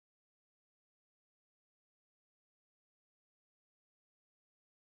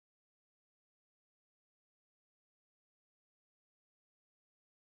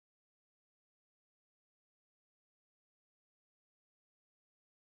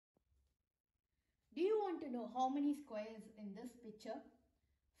Do you want to know how many squares in this picture?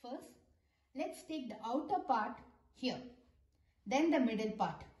 First, let's take the outer part here, then the middle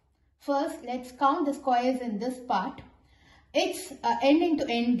part. First, let's count the squares in this part. It's n into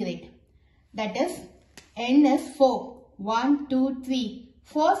n grid. That is, n is 4. 1, 2, 3.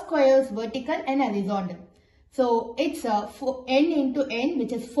 4 squares vertical and horizontal. So, it's n into n,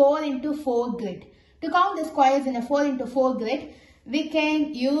 which is 4 into 4 grid. To count the squares in a 4 into 4 grid, we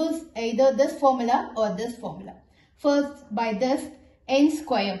can use either this formula or this formula. First, by this, n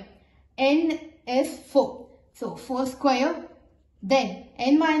square. N is 4. So, 4 square. Then,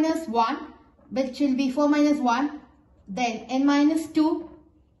 n minus 1, which will be 4 minus 1. Then, n minus 2.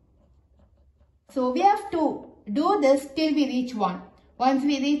 So, we have to do this till we reach 1. Once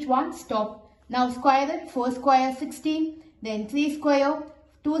we reach 1, stop. Now, square it. 4 square, 16. Then, 3 square,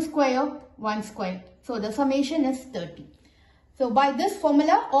 2 square, 1 square. So, the summation is 30. So, by this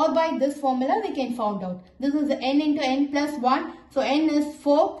formula or by this formula, we can find out. This is n into n plus 1. So, n is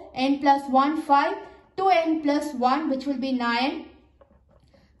 4, n plus 1, 5, 2n plus 1, which will be 9.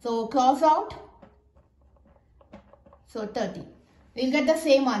 So, cross out. So, 30. We will get the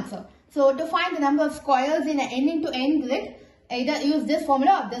same answer. So, to find the number of squares in an n into n grid, either use this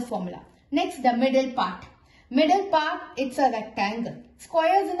formula or this formula. Next, the middle part. Middle part, it's a rectangle.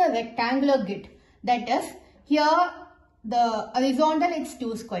 Squares in a rectangular grid. That is, here the horizontal, it's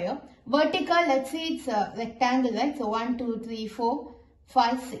 2 square. Vertical, let's see, it's a rectangle, right? So, 1, 2, 3, 4,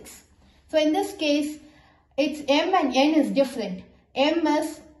 5, 6. So, in this case, it's m and n is different. M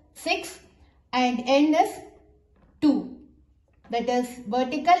is 6 and n is 2. That is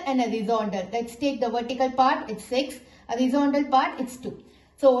vertical and horizontal. Let's take the vertical part, it's 6. Horizontal part, it's 2.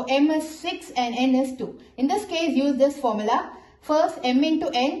 So, m is 6 and n is 2. In this case, use this formula. First, m into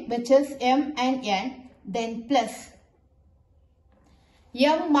n, which is m and n. Then plus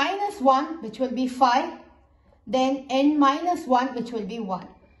m minus 1, which will be 5. Then n minus 1, which will be 1.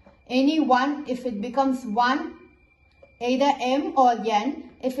 Any 1, if it becomes 1, either m or n.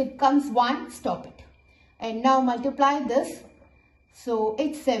 If it comes 1, stop it. And now multiply this. So,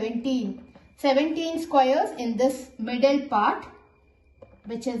 it's 17. 17 squares in this middle part,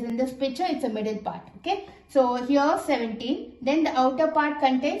 which is in this picture, it's a middle part. Okay. So, here 17. Then the outer part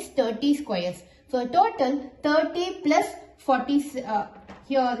contains 30 squares. So, total 30 plus 40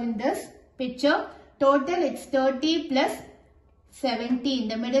 here in this picture. Total it's 30 plus 17.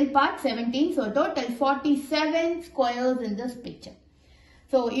 The middle part 17. So, total 47 squares in this picture.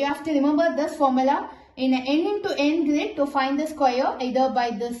 So, you have to remember this formula. In an n into n grid, to find the square, either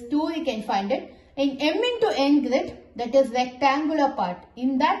by this 2 you can find it. In m into n grid, that is rectangular part.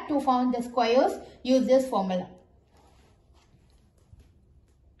 In that, to find the squares, use this formula.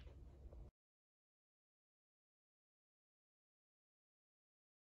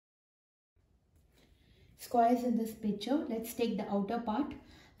 Squares in this picture. Let's take the outer part.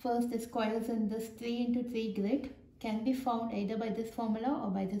 First, the squares in this 3 into 3 grid can be found either by this formula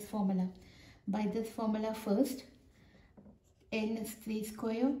or by this formula. By this formula first, n is 3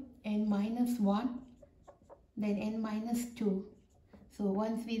 square, n minus 1, then n minus 2. So,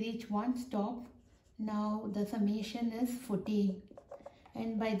 once we reach 1, stop. Now, the summation is 14.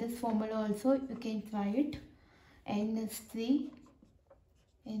 And by this formula also, you can try it. N is 3,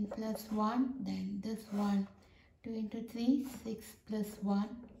 n plus 1, then this 1. 2 into 3, 6 plus 1.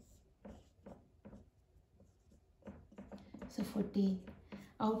 So, 14.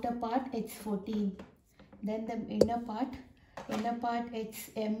 Outer part, it's 14. Then the inner part it's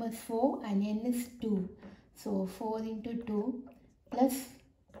m is 4 and n is 2. So, 4 into 2 plus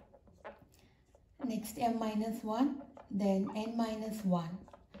next m minus 1, then n minus 1.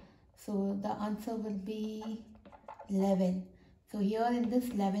 So, the answer will be 11. So, here in this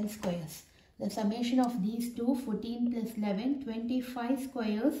 11 squares. The summation of these two, 14 plus 11, 25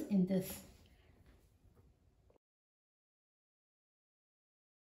 squares in this.